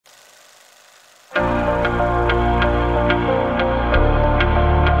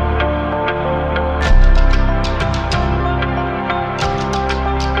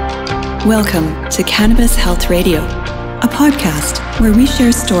Welcome to Cannabis Health Radio, a podcast where we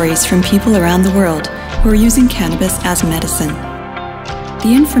share stories from people around the world who are using cannabis as medicine.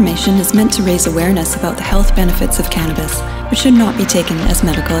 The information is meant to raise awareness about the health benefits of cannabis, but should not be taken as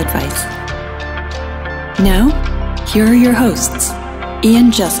medical advice. Now, here are your hosts,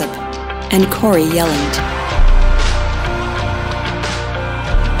 Ian Jessop and Corey Yelland.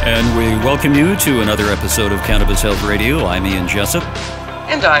 And we welcome you to another episode of Cannabis Health Radio. I'm Ian Jessop.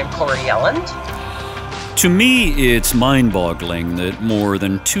 And I'm Corey Yelland. To me, it's mind-boggling that more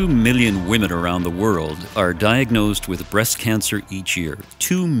than 2 million women around the world are diagnosed with breast cancer each year.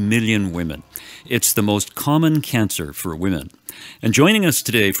 2 million women. It's the most common cancer for women. And joining us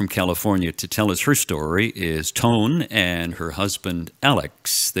today from California to tell us her story is Tone and her husband,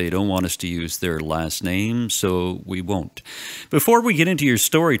 Alex. They don't want us to use their last name, so we won't. Before we get into your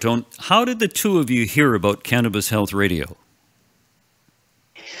story, Tone, how did the two of you hear about Cannabis Health Radio?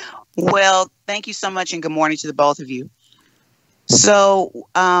 Well, thank you so much, and good morning to the both of you. So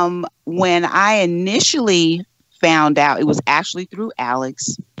when I initially found out, it was actually through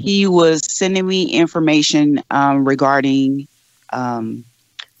Alex. He was sending me information regarding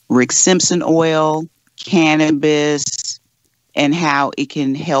Rick Simpson oil, cannabis, and how it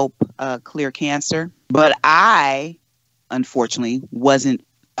can help clear cancer. But I, unfortunately, wasn't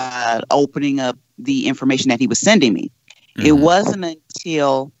opening up the information that he was sending me. Mm-hmm. It wasn't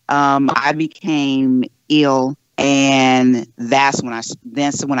until I became ill, and that's when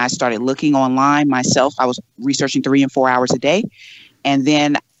I started looking online myself. I was researching 3 and 4 hours a day, and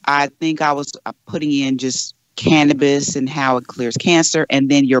then I think I was putting in just cannabis and how it clears cancer, and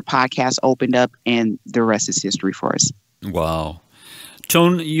then your podcast opened up, and the rest is history for us. Wow.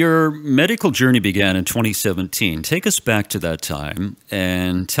 Tone, your medical journey began in 2017. Take us back to that time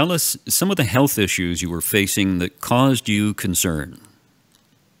and tell us some of the health issues you were facing that caused you concern.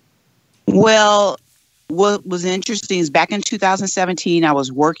 Well, what was interesting is back in 2017, I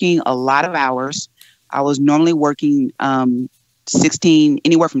was working a lot of hours. I was normally working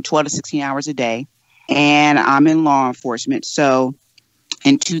anywhere from 12 to 16 hours a day, and I'm in law enforcement. So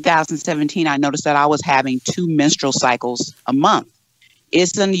in 2017, I noticed that I was having 2 menstrual cycles a month.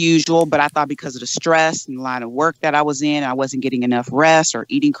 It's unusual, but I thought because of the stress and the line of work that I was in, I wasn't getting enough rest or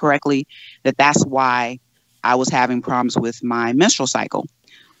eating correctly, that's why I was having problems with my menstrual cycle.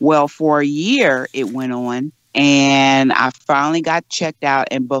 Well, for a year it went on, and I finally got checked out.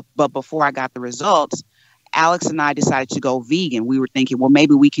 But before I got the results, Alex and I decided to go vegan. We were thinking, well,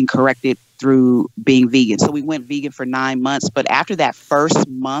 maybe we can correct it through being vegan. So we went vegan for 9 months. But after that first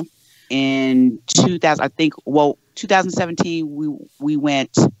month in 2017, we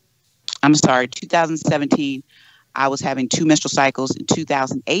went, 2017, I was having 2 menstrual cycles. In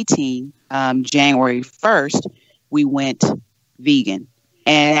 2018, January 1st, we went vegan.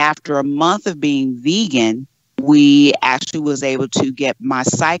 And after a month of being vegan, we actually was able to get my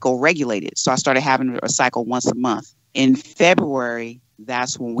cycle regulated. So I started having a cycle once a month. In February,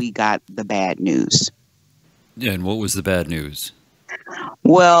 that's when we got the bad news. And what was the bad news?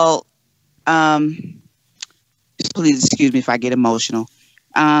 Well, please excuse me if I get emotional.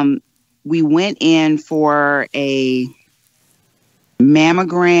 We went in for a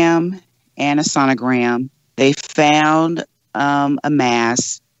mammogram and a sonogram. They found a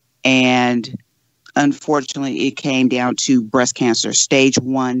mass, and unfortunately it came down to breast cancer, stage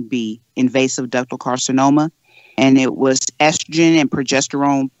 1B, invasive ductal carcinoma, and it was estrogen and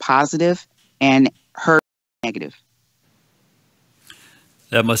progesterone positive and HER negative.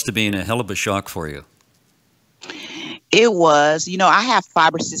 That must have been a hell of a shock for you. It was. I have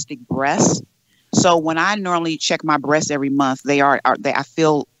fibrocystic breasts, so when I normally check my breasts every month, I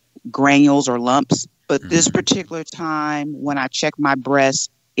feel granules or lumps. But this particular time, when I checked my breast,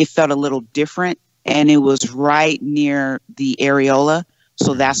 it felt a little different, and it was right near the areola.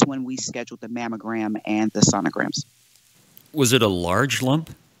 So that's when we scheduled the mammogram and the sonograms. Was it a large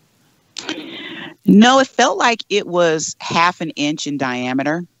lump? No, it felt like it was 1/2 inch in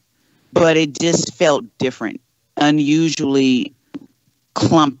diameter, but it just felt different, unusually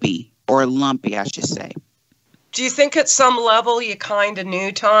clumpy or lumpy, I should say. Do you think at some level you kind of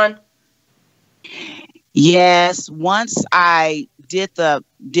knew, Ton? Yes. Once I did the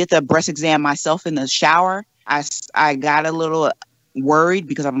breast exam myself in the shower, I got a little worried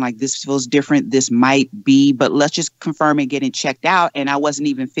because I'm like, this feels different. This might be, but let's just confirm and get it checked out. And I wasn't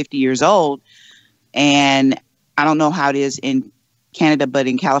even 50 years old. And I don't know how it is in Canada, but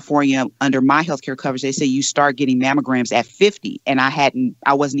in California, under my healthcare coverage, they say you start getting mammograms at 50. And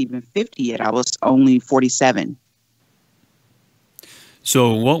I wasn't even 50 yet. I was only 47.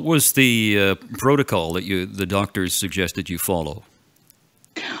 So what was the protocol that the doctors suggested you follow?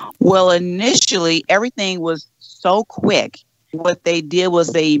 Well, initially, everything was so quick. What they did was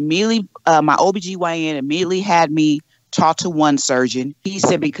they immediately, my OBGYN immediately had me talk to one surgeon. He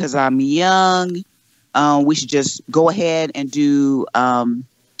said, because I'm young, we should just go ahead and do a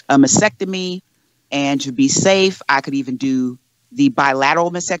mastectomy. And to be safe, I could even do the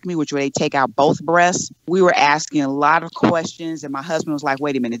bilateral mastectomy, which where they take out both breasts. We were asking a lot of questions, and my husband was like,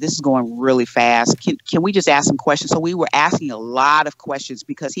 wait a minute, this is going really fast. Can we just ask some questions? So we were asking a lot of questions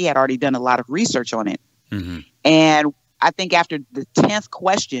because he had already done a lot of research on it. Mm-hmm. And I think after the 10th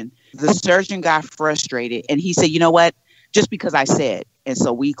question, the surgeon got frustrated, and he said, you know what, just because I said. And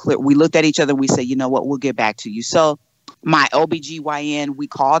so we looked at each other, and we said, you know what, we'll get back to you. So my OBGYN, we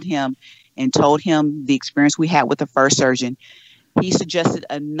called him and told him the experience we had with the first surgeon. He suggested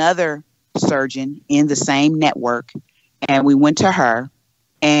another surgeon in the same network, and we went to her,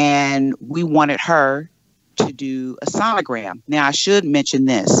 and we wanted her to do a sonogram. Now, I should mention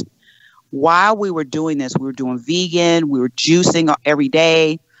this. While we were doing this, we were doing vegan, we were juicing every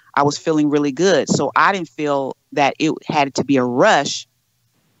day. I was feeling really good. So I didn't feel that it had to be a rush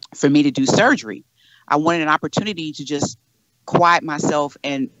for me to do surgery. I wanted an opportunity to just quiet myself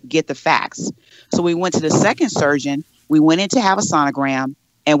and get the facts. So we went to the second surgeon. We went in to have a sonogram,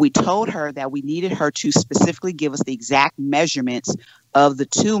 and we told her that we needed her to specifically give us the exact measurements of the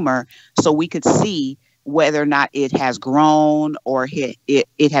tumor so we could see whether or not it has grown or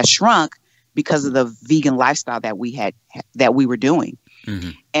it has shrunk because of the vegan lifestyle that we were doing.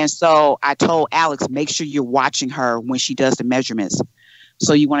 Mm-hmm. And so I told Alex, make sure you're watching her when she does the measurements.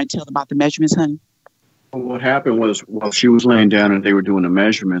 So you want to tell them about the measurements, honey? Well, what happened was while she was laying down and they were doing the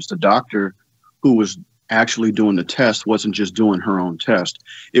measurements, the doctor who was actually doing the test wasn't just doing her own test.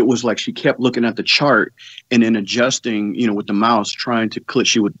 It was like she kept looking at the chart and then adjusting, with the mouse, trying to click.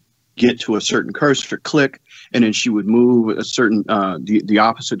 She would get to a certain cursor, click, and then she would move a certain the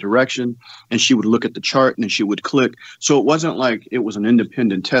opposite direction, and she would look at the chart and then she would click. So it wasn't like it was an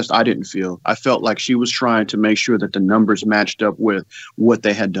independent test. I felt like she was trying to make sure that the numbers matched up with what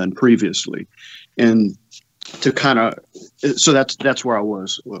they had done previously. And to kind of, so that's where I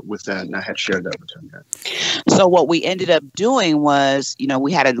was with that, and I had shared that with her. So what we ended up doing was,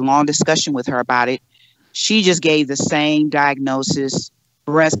 we had a long discussion with her about it. She just gave the same diagnosis,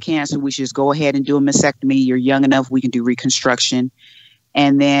 breast cancer. We should just go ahead and do a mastectomy. You're young enough, we can do reconstruction.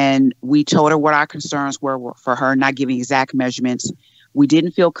 And then we told her what our concerns were for her, not giving exact measurements. We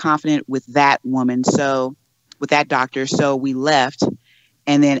didn't feel confident with that woman, with that doctor, so we left.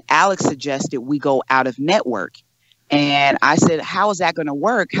 And then Alex suggested we go out of network. And I said, how is that going to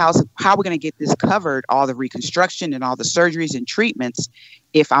work? How are we going to get this covered, all the reconstruction and all the surgeries and treatments,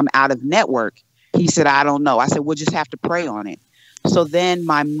 if I'm out of network? He said, I don't know. I said, we'll just have to pray on it. So then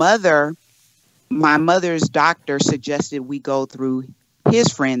my mother's doctor suggested we go through his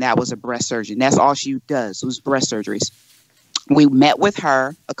friend that was a breast surgeon. That's all she does, was breast surgeries. We met with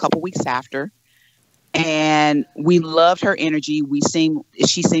her a couple weeks after. And we loved her energy.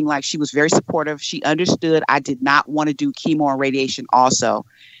 She seemed like she was very supportive. She understood I did not want to do chemo and radiation also.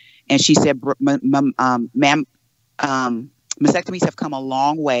 And she said, ma'am, mastectomies have come a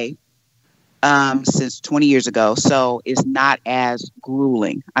long way since 20 years ago. So it's not as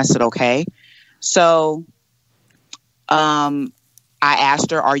grueling. I said, okay. So I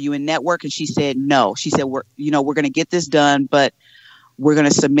asked her, are you in network? And she said, no. She said, we're going to get this done, but we're going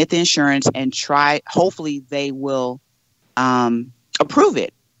to submit the insurance and hopefully they will approve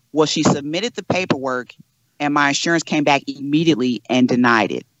it. Well, she submitted the paperwork and my insurance came back immediately and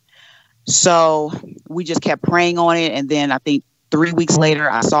denied it. So we just kept praying on it. And then I think 3 weeks later,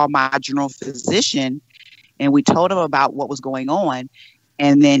 I saw my general physician and we told him about what was going on.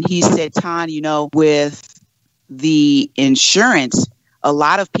 And then he said, Ton, with the insurance, a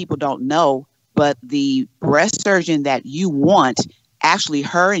lot of people don't know, but the breast surgeon that you want, actually,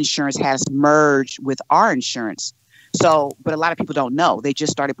 her insurance has merged with our insurance. So, but a lot of people don't know. They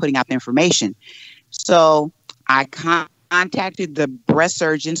just started putting out the information. So I contacted the breast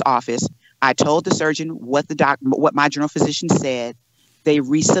surgeon's office. I told the surgeon what my general physician said. They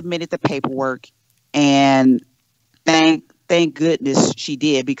resubmitted the paperwork, and thank goodness she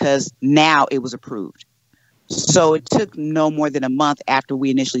did, because now it was approved. So it took no more than a month after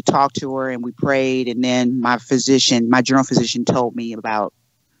we initially talked to her and we prayed. And then my general physician told me about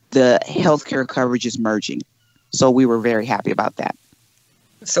the healthcare coverage is merging. So we were very happy about that.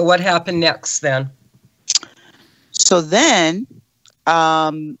 So what happened next then? So then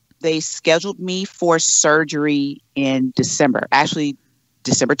they scheduled me for surgery in December, actually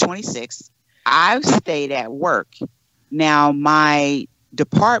December 26th. I stayed at work. Now my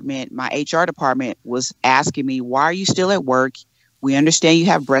HR department was asking me, why are you still at work? We understand you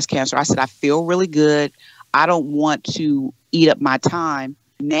have breast cancer. I said, I feel really good. I don't want to eat up my time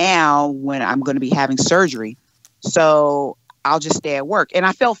now when I'm going to be having surgery. So I'll just stay at work. And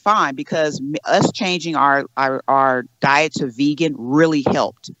I felt fine because us changing our diet to vegan really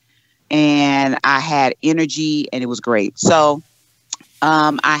helped. And I had energy and it was great. So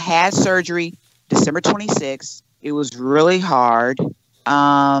I had surgery December 26th. It was really hard.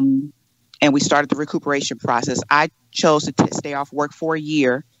 And we started the recuperation process. I chose to stay off work for a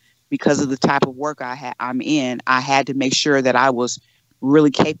year because of the type of work I'm in. I had to make sure that I was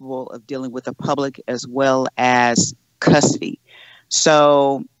really capable of dealing with the public as well as custody.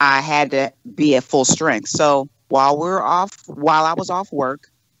 So I had to be at full strength. So while I was off work,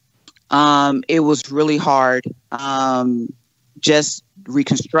 it was really hard. Just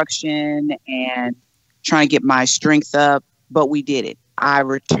reconstruction and trying to get my strength up, but we did it. I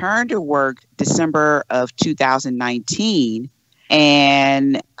returned to work December of 2019,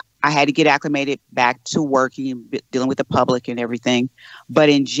 and I had to get acclimated back to working and dealing with the public and everything. But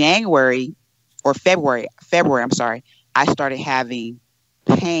in February, I started having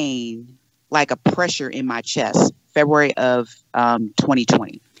pain, like a pressure in my chest, February of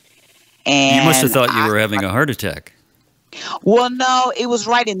 2020. And you must have thought you were having a heart attack. Well, no, it was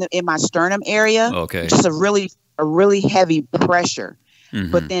right in my sternum area. Okay. Just a really heavy pressure.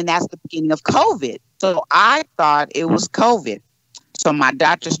 Mm-hmm. But then that's the beginning of COVID. So I thought it was COVID. So my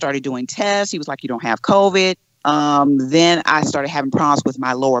doctor started doing tests. He was like, you don't have COVID. Then I started having problems with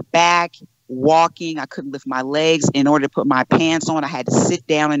my lower back, walking. I couldn't lift my legs. In order to put my pants on, I had to sit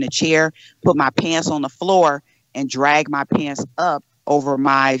down in a chair, put my pants on the floor, and drag my pants up over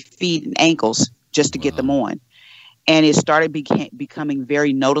my feet and ankles just to get them on. And it started becoming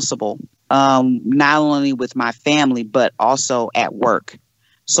very noticeable, not only with my family, but also at work.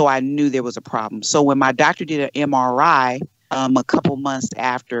 So I knew there was a problem. So when my doctor did an MRI a couple months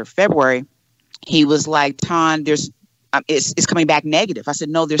after February, he was like, Ton, it's coming back negative. I said,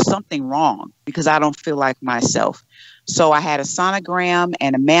 no, there's something wrong because I don't feel like myself. So I had a sonogram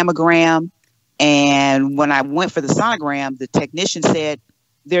and a mammogram. And when I went for the sonogram, the technician said,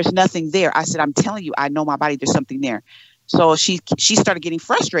 there's nothing there. I said, I'm telling you, I know my body, there's something there. So she started getting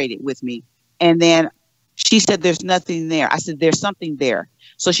frustrated with me. And then she said, there's nothing there. I said, there's something there.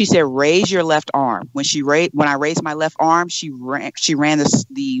 So she said, raise your left arm. When I raised my left arm, she ran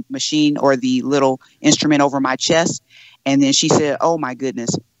the machine or the little instrument over my chest. And then she said, oh my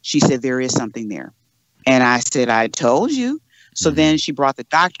goodness. She said, there is something there. And I said, I told you. So then she brought the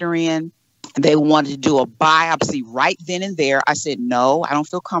doctor in. They wanted to do a biopsy right then and there. I said, no, I don't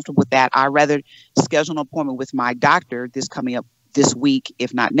feel comfortable with that. I'd rather schedule an appointment with my doctor coming up this week,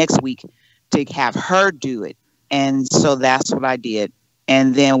 if not next week, to have her do it. And so that's what I did.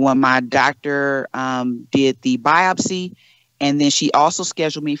 And then when my doctor did the biopsy, and then she also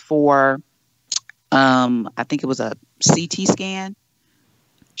scheduled me for, I think it was a CT scan.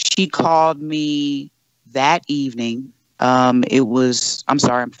 She called me that evening. I'm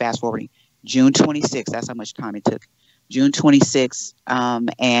fast forwarding. June 26th. That's how much time it took. June 26th.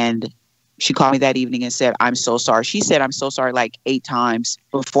 And she called me that evening and said, I'm so sorry. She said, I'm so sorry like 8 times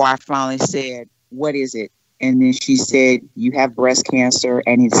before I finally said, what is it? And then she said, you have breast cancer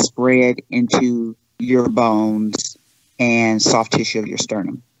and it's spread into your bones and soft tissue of your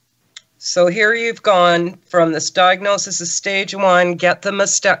sternum. So here you've gone from this diagnosis of stage 1, get the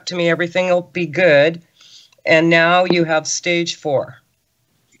mastectomy, everything will be good. And now you have stage 4.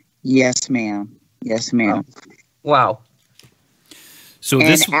 Yes, ma'am. Yes, ma'am. Oh. Wow. So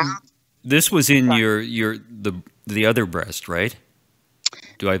this was in the other breast, right?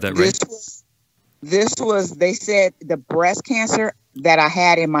 Do I have that right? This was, they said the breast cancer that I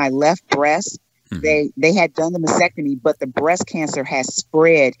had in my left breast, they had done the mastectomy, but the breast cancer has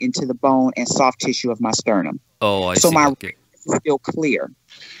spread into the bone and soft tissue of my sternum. Oh, I see. So my breast is still clear.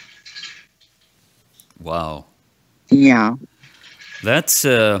 Wow. Yeah. That's,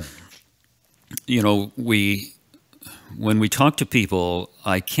 when we talk to people,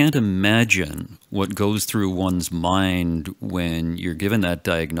 I can't imagine what goes through one's mind when you're given that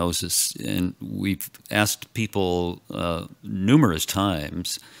diagnosis. And we've asked people numerous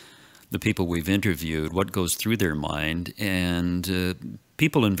times, the people we've interviewed, what goes through their mind. And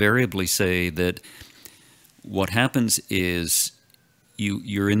people invariably say that what happens is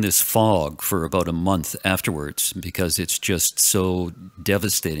you're in this fog for about a month afterwards because it's just so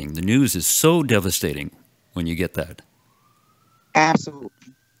devastating. The news is so devastating when you get that. Absolutely.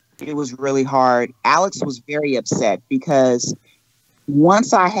 It was really hard. Alex was very upset because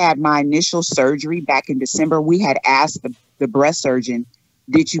once I had my initial surgery back in December, we had asked the breast surgeon,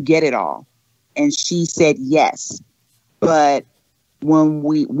 did you get it all? And she said yes. But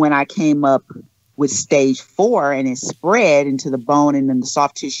when I came up with stage 4 and it spread into the bone and in the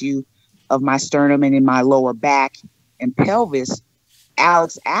soft tissue of my sternum and in my lower back and pelvis,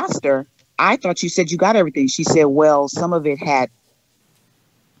 Alex asked her, I thought you said you got everything. She said, well, some of it had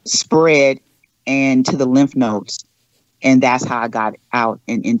spread and to the lymph nodes. And that's how I got out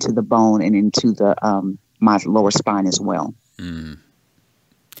and into the bone and into the my lower spine as well. Mm.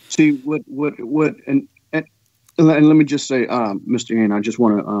 See, and let me just say, Mr. Ian, I just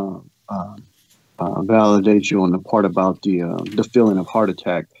want to validate you on the part about the feeling of heart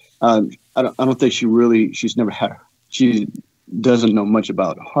attack. I don't think she doesn't know much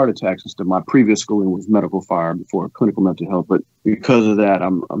about heart attacks and stuff. My previous schooling was medical fire before clinical mental health, but because of that,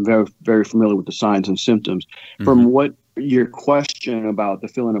 I'm very, very familiar with the signs and symptoms. Mm-hmm. From what your question about the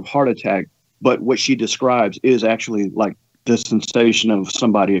feeling of heart attack, but what she describes is actually like the sensation of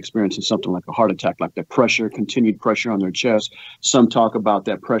somebody experiencing something like a heart attack, like the pressure, continued pressure on their chest. Some talk about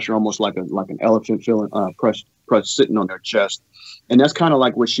that pressure almost like an elephant feeling, press sitting on their chest. And that's kind of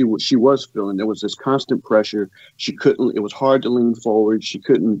like what she was feeling. There was this constant pressure. It was hard to lean forward. She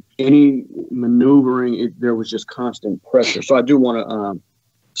couldn't, any maneuvering, there was just constant pressure. So I do want to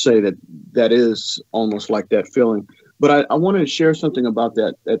say that is almost like that feeling. But I wanted to share something about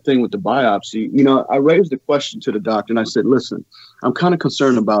that thing with the biopsy. You know, I raised the question to the doctor and I said, listen, I'm kind of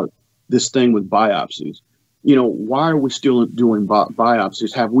concerned about this thing with biopsies. You know, why are we still doing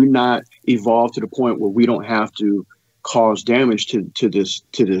biopsies? Have we not evolved to the point where we don't have to cause damage to this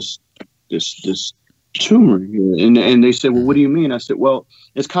tumor here? And they said, well, what do you mean? I said, well,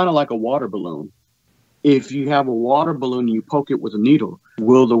 it's kind of like a water balloon. If you have a water balloon and you poke it with a needle,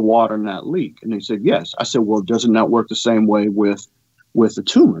 will the water not leak? And they said, yes. I said, well, does it not work the same way with a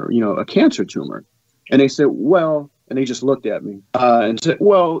tumor, you know, a cancer tumor? And they said, well, and they just looked at me and said,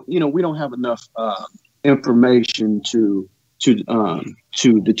 well, you know, we don't have enough information to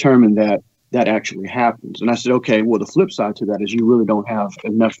determine that actually happens. And I said, okay, well, the flip side to that is you really don't have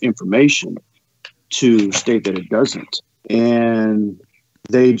enough information to state that it doesn't. And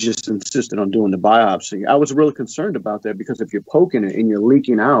they just insisted on doing the biopsy. I was really concerned about that because if you're poking it and you're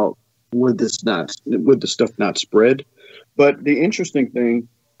leaking out, would the stuff not spread? But the interesting thing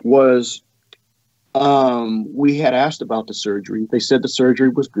was we had asked about the surgery. They said the surgery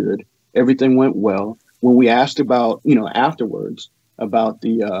was good. Everything went well. When we asked about, you know, afterwards about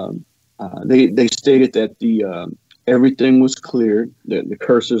they stated that everything was cleared, the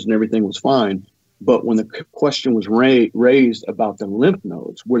curses and everything was fine. But when the question was raised about the lymph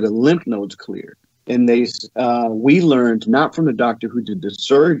nodes, were the lymph nodes cleared? And we learned not from the doctor who did the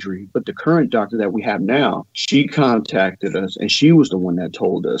surgery, but the current doctor that we have now. She contacted us, and she was the one that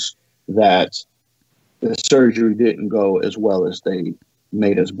told us that the surgery didn't go as well as they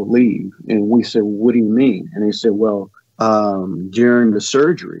made us believe. And we said, what do you mean? And they said, well, during the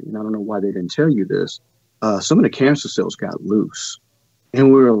surgery, and I don't know why they didn't tell you this, some of the cancer cells got loose.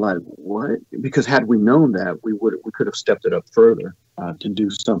 And we were like, what? Because had we known that, we could have stepped it up further to do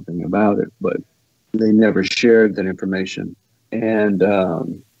something about it. But they never shared that information. And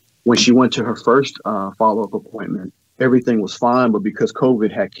when she went to her first follow-up appointment, everything was fine. But because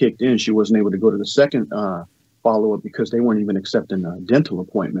COVID had kicked in, she wasn't able to go to the second follow-up because they weren't even accepting dental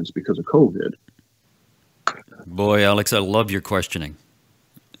appointments because of COVID. Boy, Alex, I love your questioning.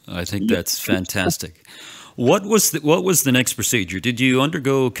 I think that's fantastic. What was the next procedure? Did you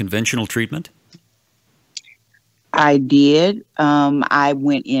undergo conventional treatment? I did. I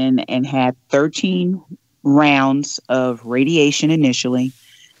went in and had 13 rounds of radiation initially.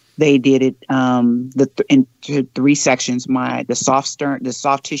 They did it into 3 sections: the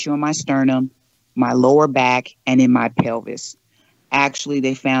soft tissue in my sternum, my lower back, and in my pelvis. Actually,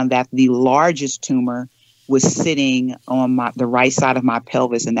 they found that the largest tumor was sitting on the right side of my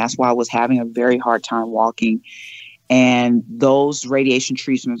pelvis, and that's why I was having a very hard time walking. And those radiation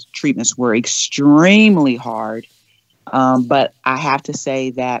treatments were extremely hard. But I have to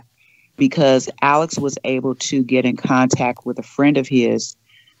say that because Alex was able to get in contact with a friend of his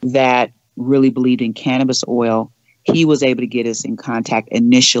that really believed in cannabis oil, he was able to get us in contact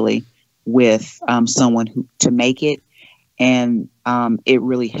initially with someone to make it. And it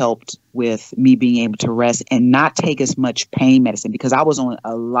really helped with me being able to rest and not take as much pain medicine because I was on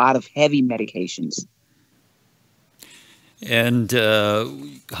a lot of heavy medications. And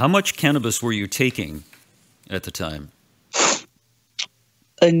how much cannabis were you taking at the time?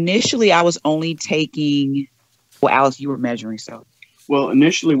 Initially, I was only taking, well, Alice, you were measuring, so. Well,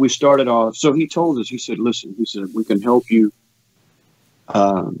 initially we started off, so he told us, he said, listen, we can help you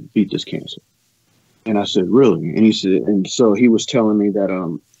beat this cancer. And I said, really? And he said, and so he was telling me that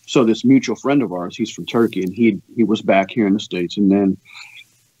So this mutual friend of ours, he's from Turkey, and he was back here in the States. And then,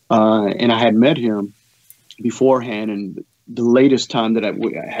 and I had met him beforehand. And the latest time that I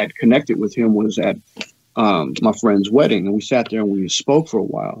had connected with him was at my friend's wedding. And we sat there and we spoke for a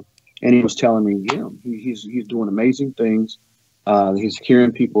while. And he was telling me, he's doing amazing things. He's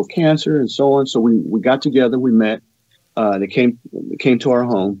curing people of cancer and so on. So we got together, we met. They came to our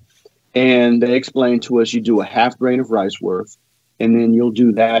home, and they explained to us, you do a half grain of rice worth, and then you'll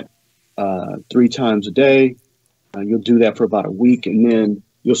do that 3 times a day. You'll do that for about a week, and then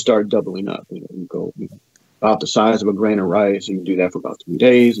you'll start doubling up. You go about the size of a grain of rice, and you do that for about 3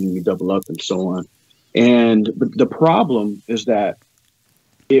 days, and you double up and so on. But the problem is that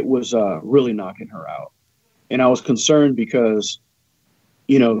it was really knocking her out. And I was concerned because,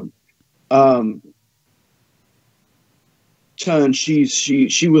 Chun,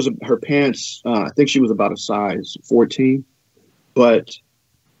 she was, her pants, I think she was about a size 14, but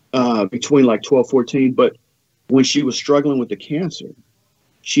between like 12, 14. But when she was struggling with the cancer,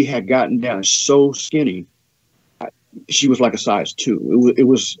 she had gotten down so skinny. She was like a size 2. It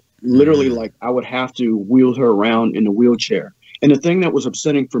was literally like I would have to wheel her around in a wheelchair. And the thing that was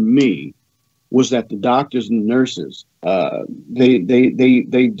upsetting for me was that the doctors and nurses, they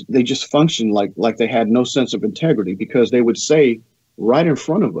just functioned like they had no sense of integrity, because they would say right in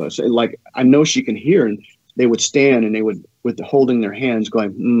front of us, like, I know she can hear, and they would stand and they would, with holding their hands,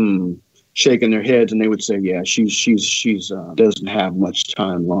 going, shaking their heads, and they would say, yeah, she's doesn't have much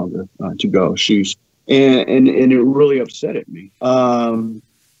time longer to go. And it really upset me,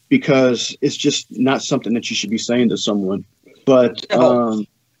 because it's just not something that you should be saying to someone. But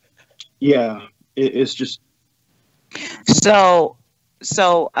yeah, it's just. So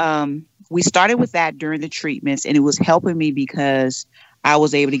we started with that during the treatments, and it was helping me because I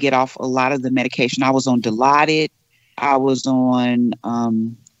was able to get off a lot of the medication. I was on Dilaudid. I was on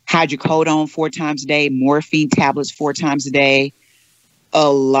hydrocodone 4 times a day, morphine tablets 4 times a day,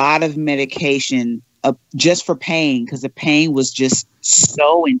 a lot of medication just for pain, because the pain was just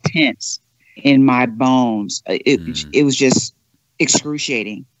so intense in my bones. It was just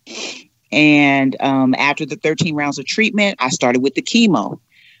excruciating. And after the 13 rounds of treatment, I started with the chemo.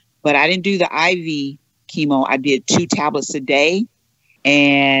 But I didn't do the IV chemo. I did 2 tablets a day.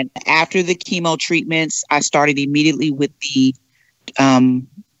 And after the chemo treatments, I started immediately with the,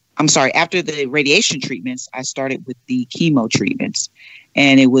 after the radiation treatments, I started with the chemo treatments.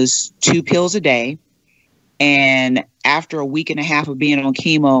 And it was 2 pills a day. And after a week and a half of being on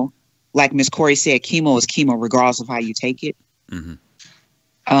chemo, like Miss Corey said, chemo is chemo regardless of how you take it. Mm-hmm.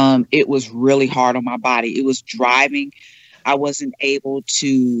 It was really hard on my body. It was driving. I wasn't able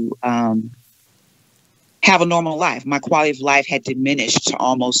to have a normal life. My quality of life had diminished to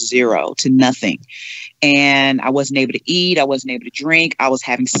almost 0, to nothing. And I wasn't able to eat. I wasn't able to drink. I was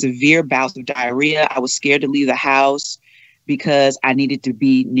having severe bouts of diarrhea. I was scared to leave the house because I needed to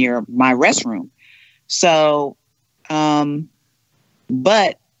be near my restroom. So,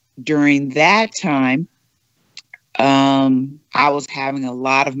 but during that time, I was having a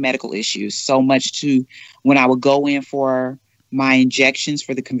lot of medical issues, so much to when I would go in for my injections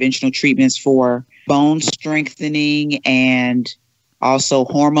for the conventional treatments for bone strengthening and also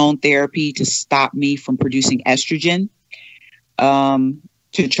hormone therapy to stop me from producing estrogen,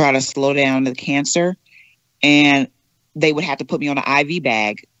 to try to slow down the cancer. And they would have to put me on an IV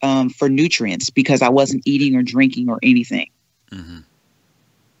bag for nutrients because I wasn't eating or drinking or anything. Mm-hmm.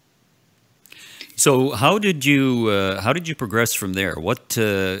 So how did you progress from there? What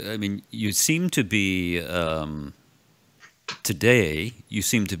I mean, you seem to be today.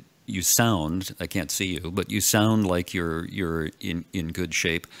 You sound. I can't see you, but you sound like you're in good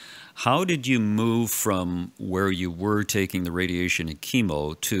shape. How did you move from where you were taking the radiation and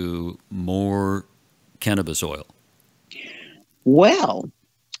chemo to more cannabis oil? Well,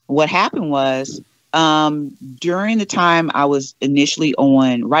 what happened was during the time I was initially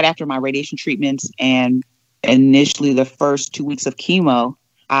on, right after my radiation treatments and initially the first 2 weeks of chemo,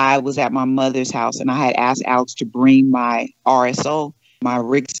 I was at my mother's house and I had asked Alex to bring my RSO, my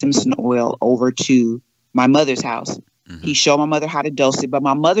Rick Simpson oil, over to my mother's house. Mm-hmm. He showed my mother how to dose it, but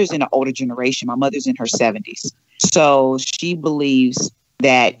my mother's in an older generation. My mother's in her 70s. So she believes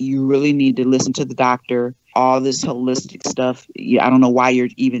that you really need to listen to the doctor, all this holistic stuff. I don't know why you're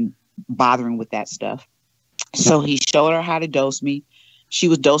even bothering with that stuff. So he showed her how to dose me. She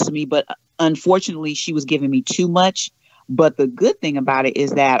was dosing me, but unfortunately she was giving me too much. But the good thing about it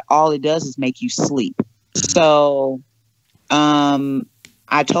is that all it does is make you sleep. So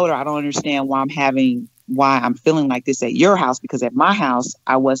I told her I don't understand why I'm feeling like this at your house, because at my house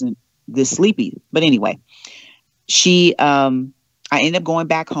I wasn't this sleepy. But anyway, I ended up going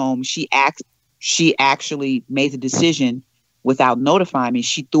back home. She actually made the decision without notifying me.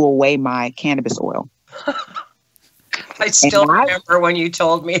 She threw away my cannabis oil. I still remember when you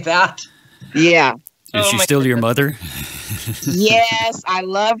told me that. Yeah. Is she still your mother? Yes, I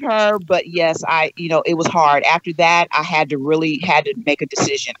love her, but yes, it was hard. After that, I had to make a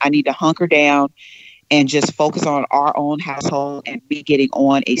decision. I need to hunker down and just focus on our own household and be getting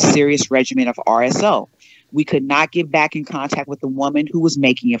on a serious regimen of RSO. We could not get back in contact with the woman who was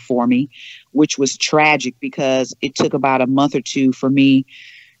making it for me, which was tragic because it took about a month or two for me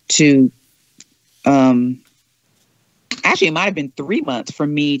to, actually, it might have been 3 months for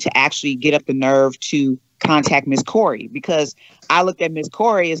me to actually get up the nerve to contact Miss Corey, because I looked at Miss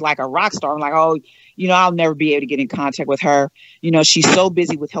Corey as like a rock star. I'm like, oh, I'll never be able to get in contact with her. She's so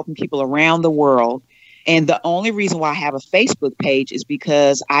busy with helping people around the world. And the only reason why I have a Facebook page is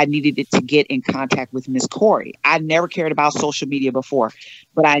because I needed it to get in contact with Miss Corey. I never cared about social media before,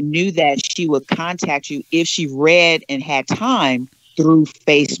 but I knew that she would contact you if she read and had time through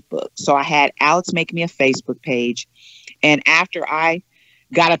Facebook. So I had Alex make me a Facebook page. And after I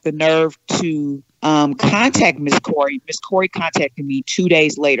got up the nerve to contact Miss Corey contacted me 2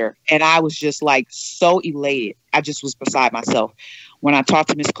 days later. And I was just like so elated. I just was beside myself. When I talked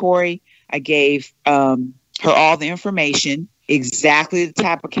to Miss Corey, I gave her all the information, exactly the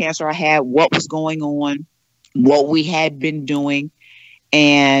type of cancer I had, what was going on, what we had been doing.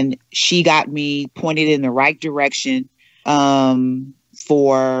 And she got me pointed in the right direction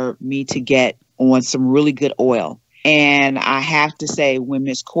for me to get on some really good oil. And I have to say, when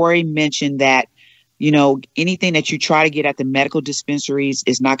Miss Corey mentioned that, anything that you try to get at the medical dispensaries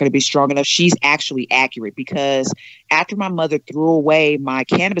is not going to be strong enough, she's actually accurate, because after my mother threw away my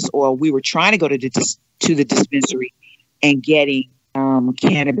cannabis oil, we were trying to go to the dispensary and getting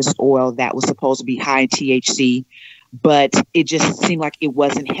cannabis oil that was supposed to be high in THC, but it just seemed like it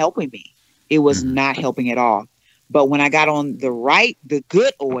wasn't helping me. It was not helping at all. But when I got on the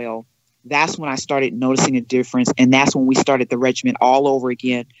good oil, that's when I started noticing a difference. And that's when we started the regimen all over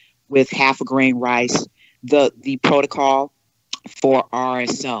again with half a grain rice, the protocol for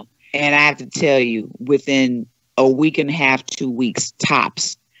RSO. And I have to tell you, within a week and a half, 2 weeks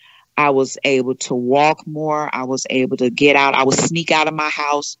tops, I was able to walk more. I was able to get out. I would sneak out of my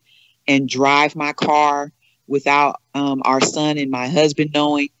house and drive my car without our son and my husband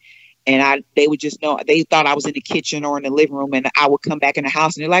knowing. And they would just know, they thought I was in the kitchen or in the living room, and I would come back in the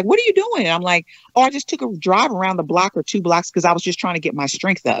house and they're like, what are you doing? And I'm like, oh, I just took a drive around the block or 2 blocks because I was just trying to get my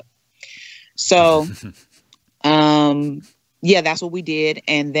strength up. So, yeah, that's what we did.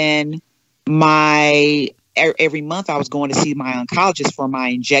 And then every month I was going to see my oncologist for my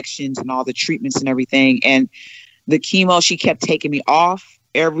injections and all the treatments and everything. And the chemo, she kept taking me off.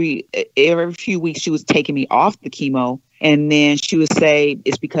 Every few weeks, she was taking me off the chemo. And then she would say,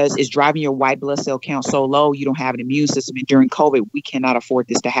 it's because it's driving your white blood cell count so low, you don't have an immune system. And during COVID, we cannot afford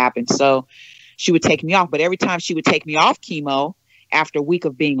this to happen. So she would take me off. But every time she would take me off chemo, after a week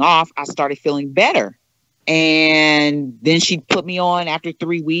of being off, I started feeling better. And then she'd put me on after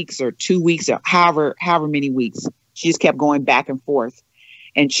 3 weeks or 2 weeks or however many weeks. She just kept going back and forth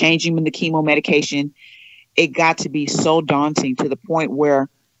and changing the chemo medication. It got to be so daunting to the point where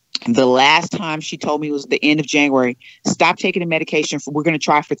the last time she told me was the end of January, stop taking the medication. We're going to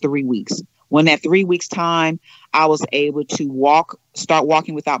try for 3 weeks. When that 3 weeks time, I was able to start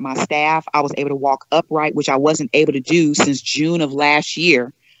walking without my staff. I was able to walk upright, which I wasn't able to do since June of last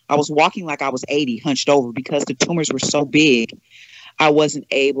year. I was walking like I was 80, hunched over, because the tumors were so big. I wasn't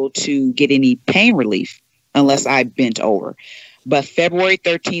able to get any pain relief unless I bent over. But February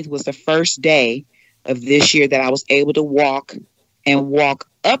 13th was the first day of this year that I was able to walk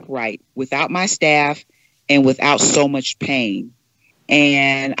upright without my staff and without so much pain.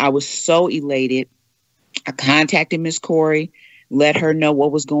 And I was so elated. I contacted Miss Corey, let her know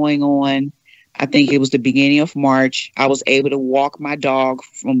what was going on. I think it was the beginning of March. I was able to walk my dog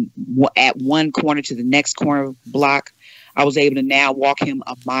from at one corner to the next corner of the block. I was able to now walk him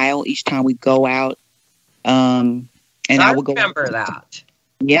a mile each time we go out. And I would go. Remember that.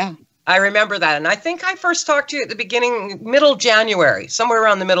 Yeah. I remember that. And I think I first talked to you at the middle January, somewhere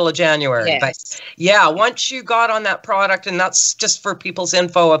around the middle of January. Yes. But yeah, once you got on that product, and that's just for people's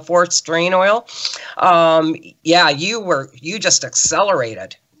info, a 4th strain oil. Yeah, you just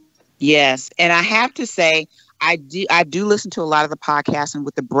accelerated. Yes. And I have to say, I do listen to a lot of the podcasts, and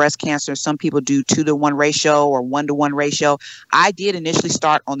with the breast cancer, some people do 2-to-1 ratio or 1-to-1 ratio. I did initially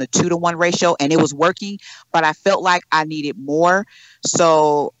start on the 2-to-1 ratio, and it was working, but I felt like I needed more.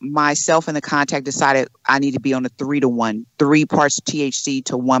 So myself and the contact decided I need to be on the 3-to-1, 3 parts THC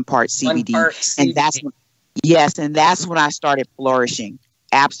to 1 part CBD. And Yes, and that's when I started flourishing.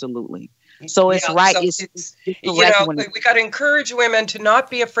 Absolutely. So it's right. So it's you know, we got to encourage women to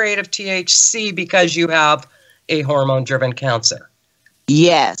not be afraid of THC because you have a hormone-driven cancer.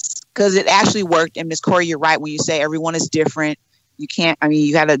 Yes, because it actually worked. And Miss Corey, you're right when you say everyone is different. You can't. I mean,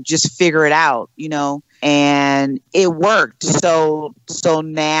 you got to just figure it out, you know. And it worked. So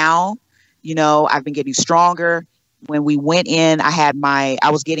now, you know, I've been getting stronger. When we went in, I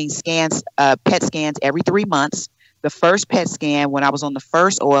was getting scans, PET scans every 3 months. The first PET scan, when I was on the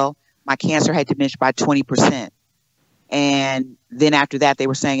first oil, my cancer had diminished by 20%. And then after that, they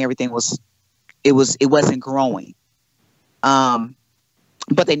were saying everything it wasn't growing.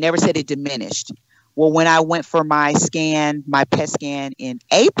 But they never said it diminished. Well, when I went for my PET scan in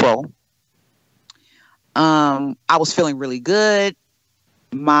April, I was feeling really good.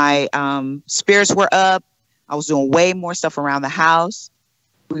 My spirits were up. I was doing way more stuff around the house.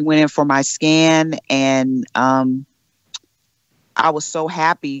 We went in for my scan, and I was so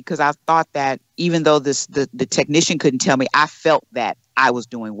happy because I thought that even though the technician couldn't tell me, I felt that I was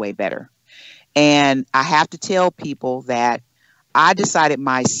doing way better. And I have to tell people that I decided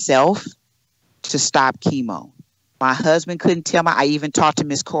myself to stop chemo. My husband couldn't tell me. I even talked to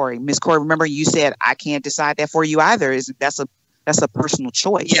Miss Corey. Miss Corey, remember you said I can't decide that for you either. That's a personal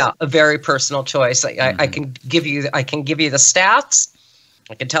choice. Yeah, a very personal choice. I can give you the stats.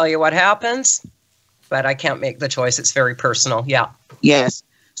 I can tell you what happens, but I can't make the choice. It's very personal. Yeah. Yes.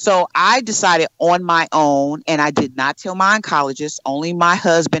 So I decided on my own, and I did not tell my oncologist. Only my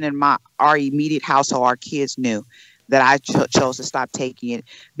husband and our immediate household, our kids, knew that I chose to stop taking it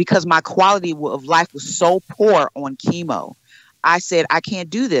because my quality of life was so poor on chemo. I said, I can't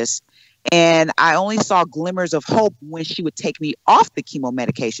do this. And I only saw glimmers of hope when she would take me off the chemo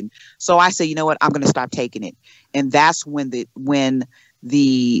medication. So I said, you know what, I'm going to stop taking it. And that's when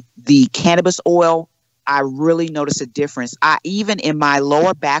the cannabis oil, I really noticed a difference. Even in my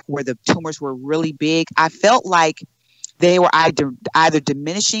lower back where the tumors were really big, I felt like they were either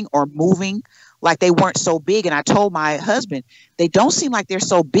diminishing or moving, like they weren't so big. And I told my husband, they don't seem like they're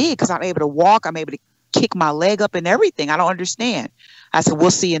so big because I'm able to walk. I'm able to kick my leg up and everything. I don't understand. I said,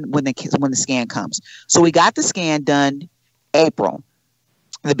 we'll see when the scan comes. So we got the scan done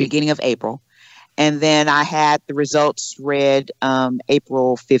the beginning of April. And then I had the results read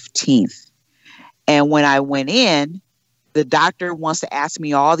April 15th. And when I went in, the doctor wants to ask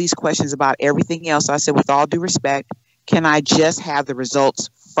me all these questions about everything else. I said, with all due respect, can I just have the results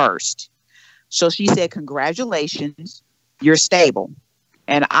first? So she said, congratulations, you're stable.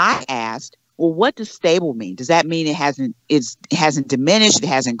 And I asked, well, what does stable mean? Does that mean it hasn't diminished? It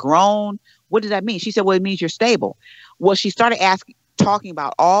hasn't grown? What does that mean? She said, well, it means you're stable. Well, she started talking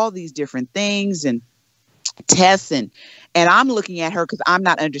about all these different things and tests. And I'm looking at her because I'm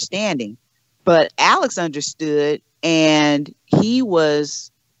not understanding. But Alex understood, and he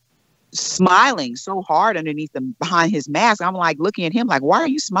was smiling so hard behind his mask. I'm like looking at him like, why are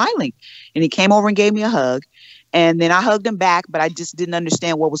you smiling? And he came over and gave me a hug. And then I hugged him back, but I just didn't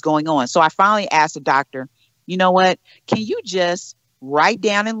understand what was going on. So I finally asked the doctor, you know what, can you just write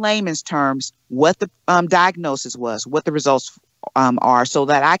down in layman's terms what the diagnosis was, what the results are, so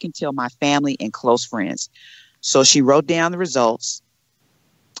that I can tell my family and close friends. So she wrote down the results,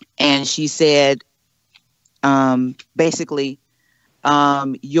 and she said, basically,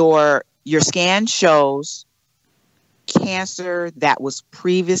 your scan shows cancer that was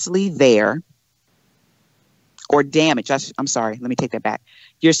previously there, or damage. I'm sorry. Let me take that back.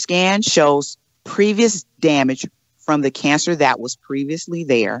 Your scan shows previous damage from the cancer that was previously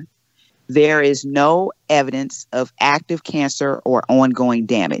there. There is no evidence of active cancer or ongoing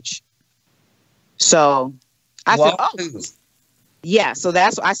damage. So I said, oh, yeah. So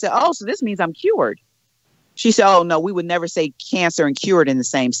I said, oh, so this means I'm cured. She said, oh, no, we would never say cancer and cured in the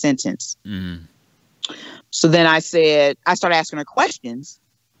same sentence. Mm. So then I started asking her questions.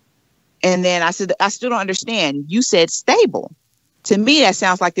 And then I said, I still don't understand. You said stable. To me, that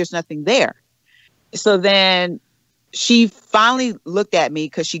sounds like there's nothing there. So then she finally looked at me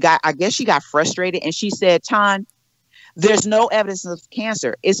because I guess she got frustrated. And she said, Tan, there's no evidence of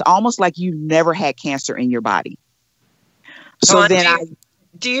cancer. It's almost like you never had cancer in your body. So then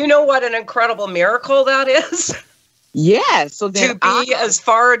do you know what an incredible miracle that is? Yeah. So then to be as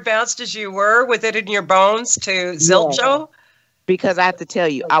far advanced as you were with it in your bones to Zilcho? Yeah. Because I have to tell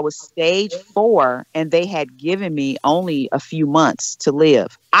you, I was stage 4 and they had given me only a few months to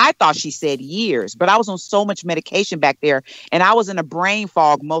live. I thought she said years, but I was on so much medication back there and I was in a brain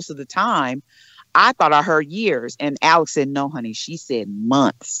fog most of the time. I thought I heard years. And Alex said, no, honey, she said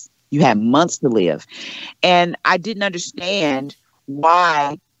months. You have months to live. And I didn't understand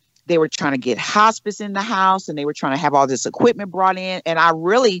why they were trying to get hospice in the house, and they were trying to have all this equipment brought in. And I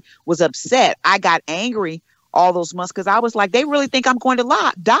really was upset. I got angry all those months because I was like, they really think I'm going to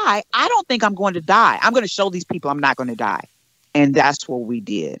die. I don't think I'm going to die. I'm going to show these people I'm not going to die. And that's what we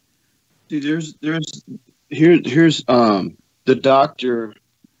did. Dude, here's the doctor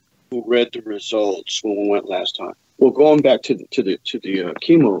who read the results when we went last time. Well, going back to the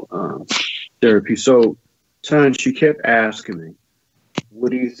chemo therapy. So, Ton, she kept asking me,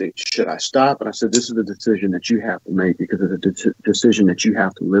 "What do you think? Should I stop?" And I said, "This is a decision that you have to make because it's a decision that you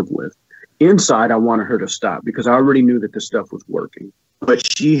have to live with." Inside, I wanted her to stop because I already knew that this stuff was working, but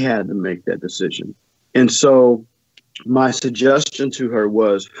she had to make that decision. And so, my suggestion to her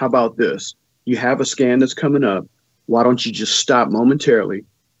was, "How about this? You have a scan that's coming up. Why don't you just stop momentarily,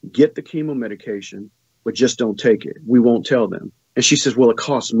 get the chemo medication, but just don't take it. We won't tell them." And she says, "Well, it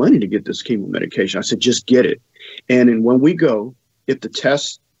costs money to get this chemo medication." I said, "Just get it. And then when we go, if the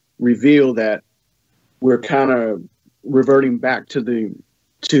tests reveal that we're kind of reverting back to the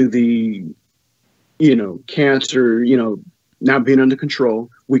cancer, not being under control,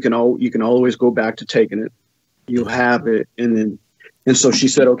 you can always go back to taking it. You'll have it." And so she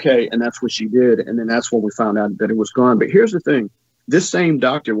said, okay. And that's what she did. And then that's when we found out that it was gone. But here's the thing. This same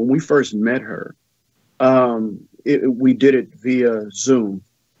doctor, when we first met her, we did it via Zoom.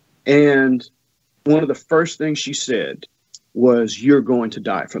 And one of the first things she said was, "You're going to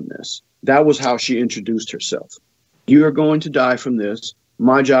die from this." That was how she introduced herself. "You're going to die from this.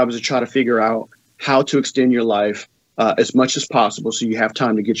 My job is to try to figure out how to extend your life as much as possible so you have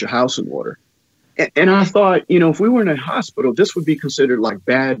time to get your house in order." And I thought, if we were in a hospital, this would be considered like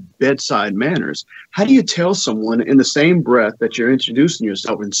bad bedside manners. How do you tell someone in the same breath that you're introducing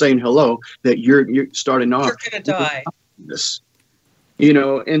yourself and saying hello that you're starting off? You're going to die. This,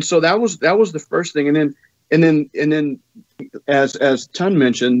 and so that was the first thing. And then as Ton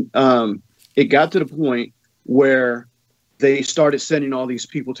mentioned, it got to the point where they started sending all these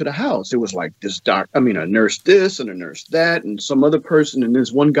people to the house. It was like a nurse this and a nurse that and some other person. And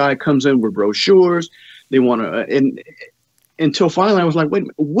this one guy comes in with brochures. They want to, and until finally I was like, wait,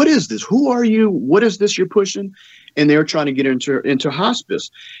 what is this? Who are you? What is this you're pushing? And they were trying to get into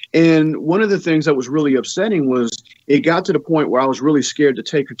hospice. And one of the things that was really upsetting was it got to the point where I was really scared to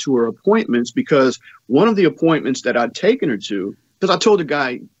take her to her appointments, because one of the appointments that I'd taken her to, because I told the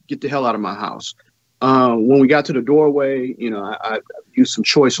guy, "Get the hell out of my house." When we got to the doorway, I used some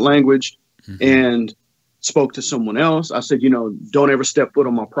choice language and spoke to someone else. I said, "Don't ever step foot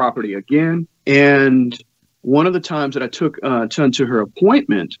on my property again." And one of the times that I took Ton to her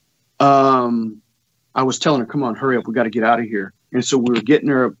appointment, I was telling her, "Come on, hurry up. We got to get out of here." And so we were getting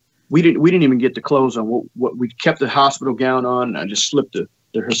her. We didn't even get the clothes on. What we kept the hospital gown on, and I just slipped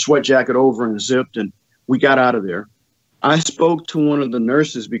her sweat jacket over and zipped, and we got out of there. I spoke to one of the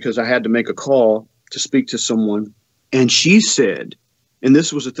nurses because I had to make a call to speak to someone. And she said, and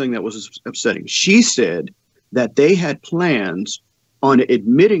this was the thing that was upsetting, she said that they had plans on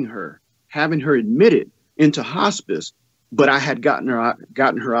admitting her, having her admitted into hospice, but I had gotten her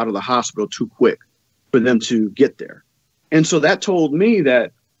out of the hospital too quick for them to get there. And so that told me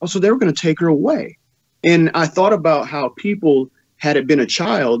that, so they were going to take her away. And I thought about how people, had it been a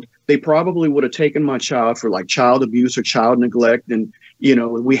child, they probably would have taken my child for like child abuse or child neglect. And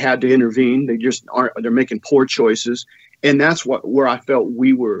we had to intervene. They just aren't. They're making poor choices, and that's where I felt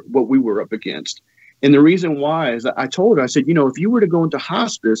what we were up against. And the reason why is I told her, I said, if you were to go into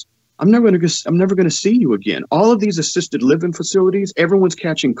hospice, I'm never going to see you again. All of these assisted living facilities, everyone's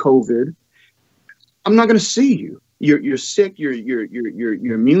catching COVID. I'm not going to see you. You're sick. Your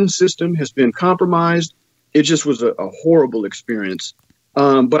immune system has been compromised. It just was a horrible experience.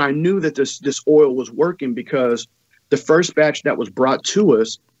 But I knew that this oil was working because the first batch that was brought to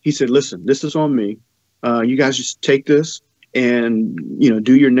us, he said, "Listen, this is on me. You guys just take this and,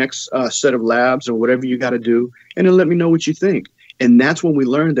 do your next set of labs or whatever you got to do. And then let me know what you think." And that's when we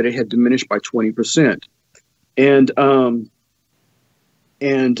learned that it had diminished by 20%. And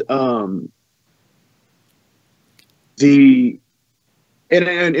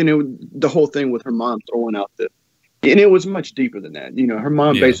the whole thing with her mom throwing out and it was much deeper than that. Her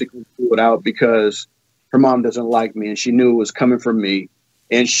mom basically threw it out because her mom doesn't like me, and she knew it was coming from me.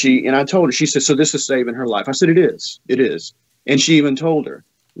 And I told her, she said, "So this is saving her life." I said, "It is. And she even told her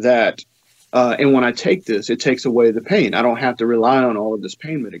that, and when I take this, it takes away the pain. I don't have to rely on all of this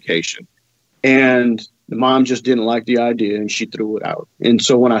pain medication. And the mom just didn't like the idea, and she threw it out. And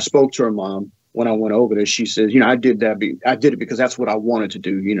so when I spoke to her mom, when I went over there, she said, I did it because that's what I wanted to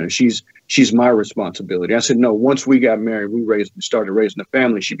do. She's my responsibility. I said, no, once we got married, we started raising a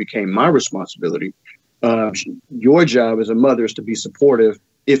family. She became my responsibility. Your job as a mother is to be supportive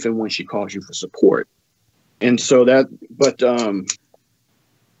if and when she calls you for support. And so that, but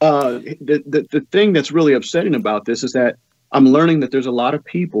the thing that's really upsetting about this is that I'm learning that there's a lot of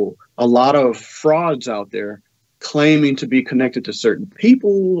people, a lot of frauds out there claiming to be connected to certain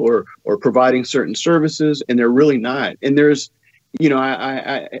people or providing certain services, and they're really not. And there's,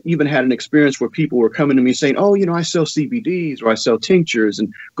 I even had an experience where people were coming to me saying, oh, I sell CBDs or I sell tinctures,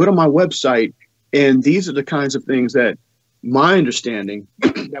 and go to my website. And these are the kinds of things that my understanding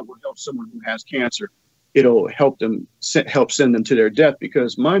that will help someone who has cancer. It'll help send them to their death,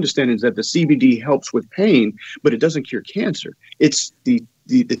 because my understanding is that the CBD helps with pain, but it doesn't cure cancer. It's the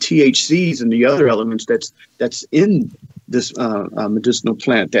THCs and the other elements that's in this medicinal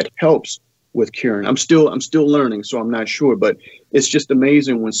plant that helps with curing. I'm still learning, so I'm not sure, but it's just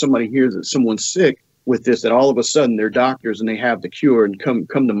amazing when somebody hears that someone's sick with this, that all of a sudden they're doctors and they have the cure and come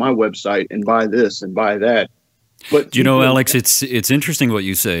to my website and buy this and buy that. But Alex, it's interesting what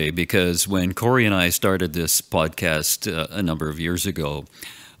you say, because when Corey and I started this podcast a number of years ago,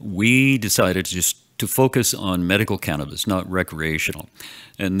 we decided to focus on medical cannabis, not recreational.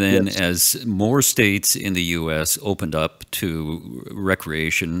 And then as more states in the U.S. opened up to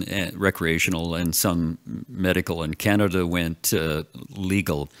recreational and some medical, and Canada went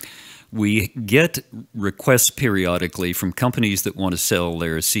legal, we get requests periodically from companies that want to sell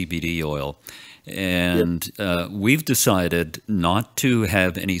their CBD oil. And we've decided not to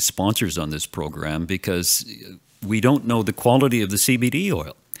have any sponsors on this program because we don't know the quality of the CBD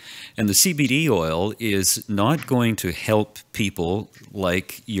oil. And the CBD oil is not going to help people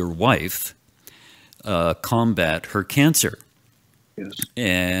like your wife combat her cancer. Yes.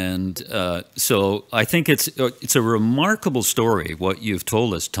 And so I think it's a remarkable story, what you've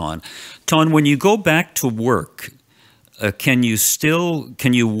told us, Ton. Ton, when you go back to work, can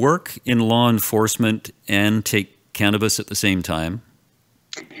you work in law enforcement and take cannabis at the same time?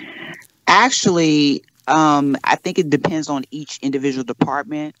 Actually, I think it depends on each individual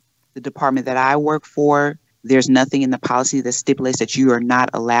department. The department that I work for, there's nothing in the policy that stipulates that you are not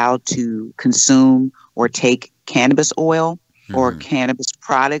allowed to consume or take cannabis oil or cannabis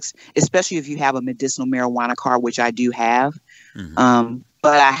products, especially if you have a medicinal marijuana card, which I do have. But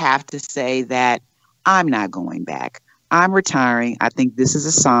I have to say that I'm not going back. I'm retiring. I think this is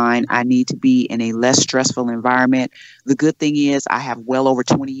a sign. I need to be in a less stressful environment. The good thing is I have well over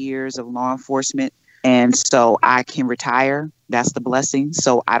 20 years of law enforcement, and so I can retire. That's the blessing.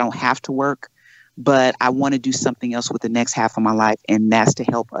 So I don't have to work, but I want to do something else with the next half of my life, and that's to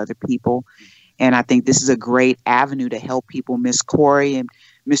help other people. And I think this is a great avenue to help people. Miss Corey and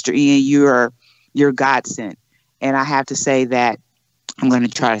Mr. Ian, you're godsend. And I have to say that, I'm going to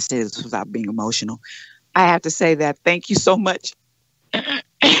try to say this without being emotional. I have to say that thank you so much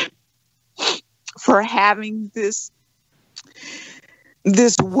for having this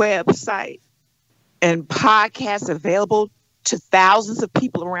website and podcast available to thousands of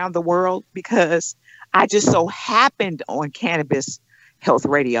people around the world, because I just so happened on Cannabis Health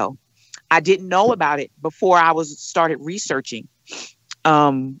Radio. I didn't know about it before I started researching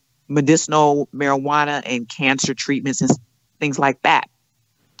medicinal marijuana and cancer treatments and things like that.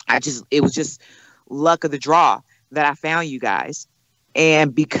 It was just luck of the draw that I found you guys.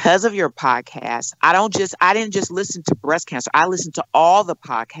 And because of your podcast, I didn't just listen to breast cancer. I listened to all the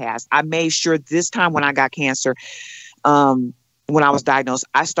podcasts. I made sure this time when I got cancer, when I was diagnosed,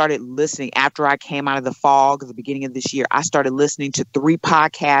 I started listening after I came out of the fog at the beginning of this year. I started listening to 3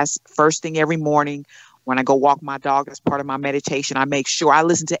 podcasts first thing every morning. When I go walk my dog as part of my meditation, I make sure I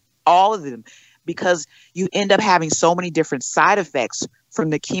listen to all of them, because you end up having so many different side effects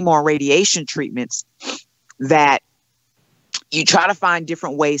from the chemo and radiation treatments that you try to find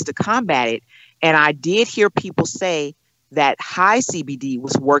different ways to combat it. And I did hear people say that high CBD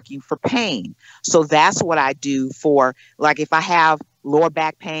was working for pain. So that's what I do for, like, if I have lower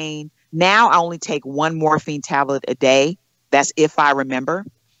back pain. Now I only take 1 morphine tablet a day. That's if I remember.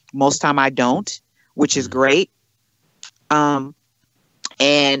 Most time I don't, which is great. But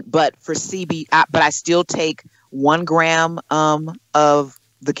for CBD, but I still take 1 gram of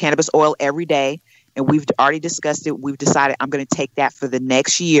the cannabis oil every day. And we've already discussed it. We've decided I'm going to take that for the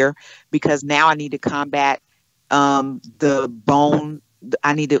next year, because now I need to combat the bone.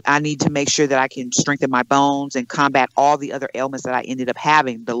 I need to make sure that I can strengthen my bones and combat all the other ailments that I ended up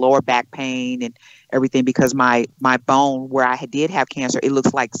having, the lower back pain and everything, because my bone where I did have cancer, it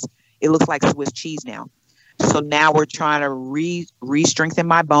looks like Swiss cheese now. So now we're trying to re-strengthen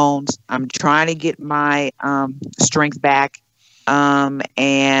my bones. I'm trying to get my strength back.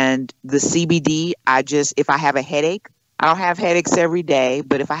 And the CBD, if I have a headache, I don't have headaches every day,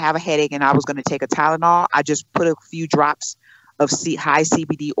 but if I have a headache and I was going to take a Tylenol, I just put a few drops of high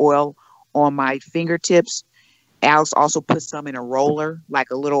CBD oil on my fingertips. Alex also put some in a roller, like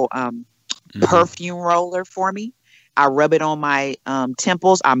a little perfume roller for me. I rub it on my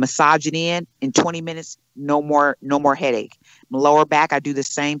temples. I massage it in 20 minutes. No more headache. My lower back, I do the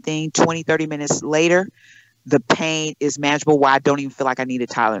same thing. 20, 30 minutes later, the pain is manageable where I don't even feel like I need a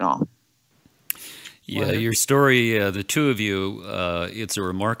Tylenol. Yeah, your story, the two of you, it's a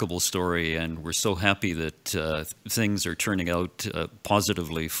remarkable story, and we're so happy that things are turning out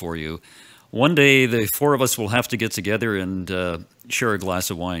positively for you. One day, the four of us will have to get together and share a glass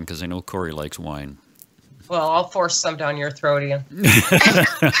of wine, because I know Corey likes wine. Well, I'll force some down your throat, Ian.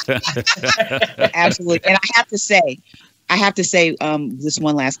 Absolutely. And I have to say this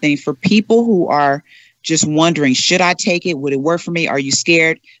one last thing. For people who are just wondering, should I take it? Would it work for me? Are you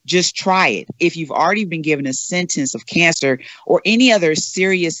scared? Just try it. If you've already been given a sentence of cancer or any other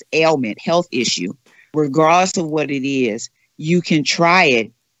serious ailment, health issue, regardless of what it is, you can try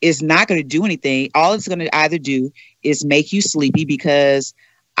it. It's not going to do anything. All it's going to either do is make you sleepy, because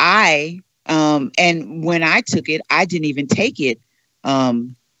and when I took it, I didn't even take it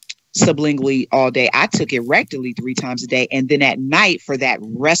sublingually all day. I took it rectally 3 times a day. And then at night, for that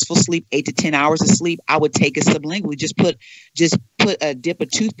restful sleep, 8 to 10 hours of sleep, I would take it sublingually. Just dip a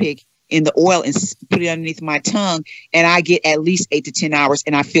toothpick in the oil and put it underneath my tongue. And I get at least 8 to 10 hours.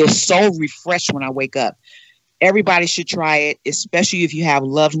 And I feel so refreshed when I wake up. Everybody should try it, especially if you have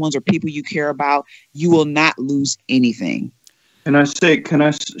loved ones or people you care about. You will not lose anything. Can I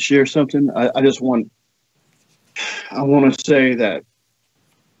share something? I want to say that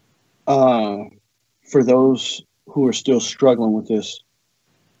for those who are still struggling with this,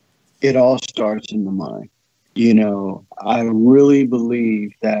 it all starts in the mind. I really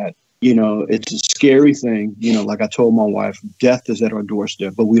believe that, it's a scary thing. Like I told my wife, death is at our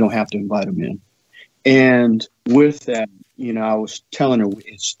doorstep, but we don't have to invite him in. And with that, I was telling her,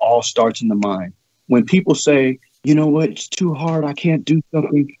 it all starts in the mind. When people say, you know what, it's too hard, I can't do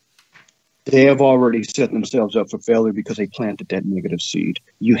something, they have already set themselves up for failure because they planted that negative seed.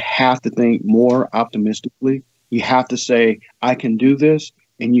 You have to think more optimistically. You have to say, I can do this,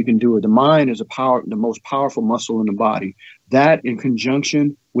 and you can do it. The mind is the most powerful muscle in the body. That, in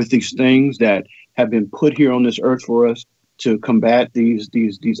conjunction with these things that have been put here on this earth for us to combat these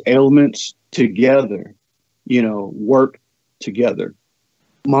ailments together, work together.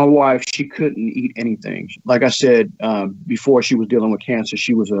 My wife, she couldn't eat anything. Like I said, before she was dealing with cancer,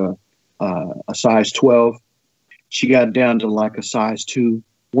 she was a size 12. She got down to like a size 2.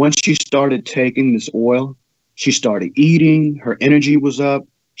 Once she started taking this oil, she started eating. Her energy was up.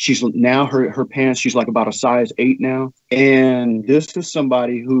 She's now her pants, she's like about a size 8 now. And this is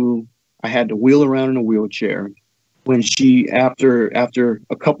somebody who I had to wheel around in a wheelchair. When she, after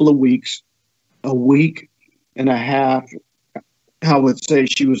a couple of weeks, a week and a half, I would say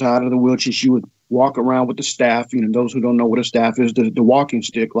she was out of the wheelchair. She would walk around with the staff. Those who don't know what a staff is, the walking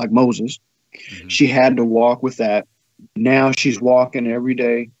stick like Moses. Mm-hmm. She had to walk with that. Now she's walking every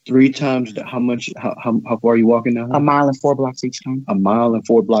day, 3 times. How far are you walking now? 1 mile and 4 blocks each time. 1 mile and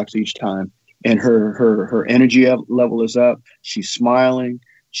 4 blocks each time. And her energy level is up. She's smiling.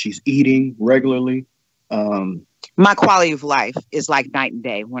 She's eating regularly. My quality of life is like night and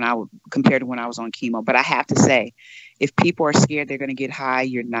day compared to when I was on chemo. But I have to say, if people are scared they're going to get high,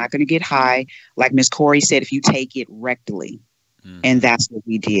 you're not going to get high. Like Ms. Corey said, if you take it rectally. And that's what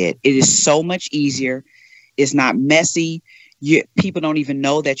we did. It is so much easier. It's not messy. People don't even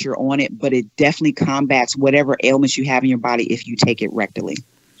know that you're on it, but it definitely combats whatever ailments you have in your body if you take it rectally.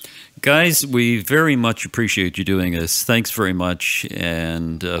 Guys, we very much appreciate you doing this. Thanks very much,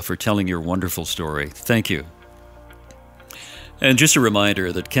 and for telling your wonderful story. Thank you. And just a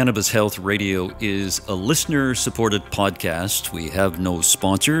reminder that Cannabis Health Radio is a listener-supported podcast. We have no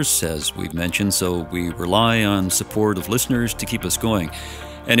sponsors, as we've mentioned, so we rely on support of listeners to keep us going.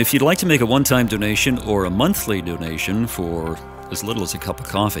 And if you'd like to make a one-time donation or a monthly donation for as little as a cup of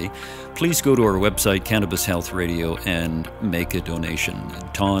coffee, please go to our website, Cannabis Health Radio, and make a donation.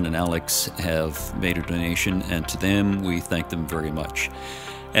 Ton and Alex have made a donation, and to them, we thank them very much.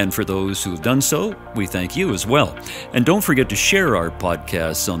 And for those who have done so, we thank you as well. And don't forget to share our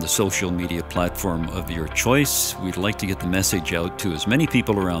podcasts on the social media platform of your choice. We'd like to get the message out to as many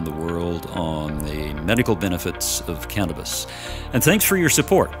people around the world on the medical benefits of cannabis. And thanks for your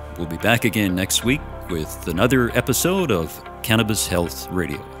support. We'll be back again next week with another episode of Cannabis Health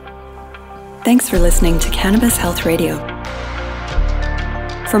Radio. Thanks for listening to Cannabis Health Radio.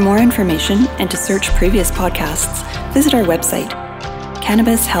 For more information and to search previous podcasts, visit our website,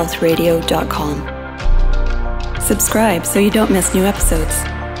 cannabishealthradio.com. Subscribe so you don't miss new episodes.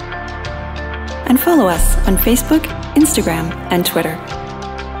 And follow us on Facebook, Instagram, and Twitter.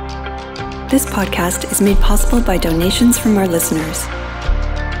 This podcast is made possible by donations from our listeners.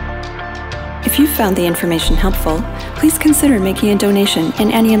 If you found the information helpful, please consider making a donation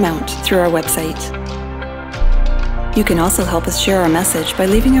in any amount through our website. You can also help us share our message by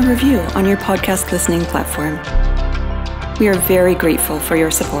leaving a review on your podcast listening platform. We are very grateful for your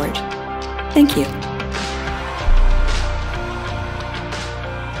support. Thank you.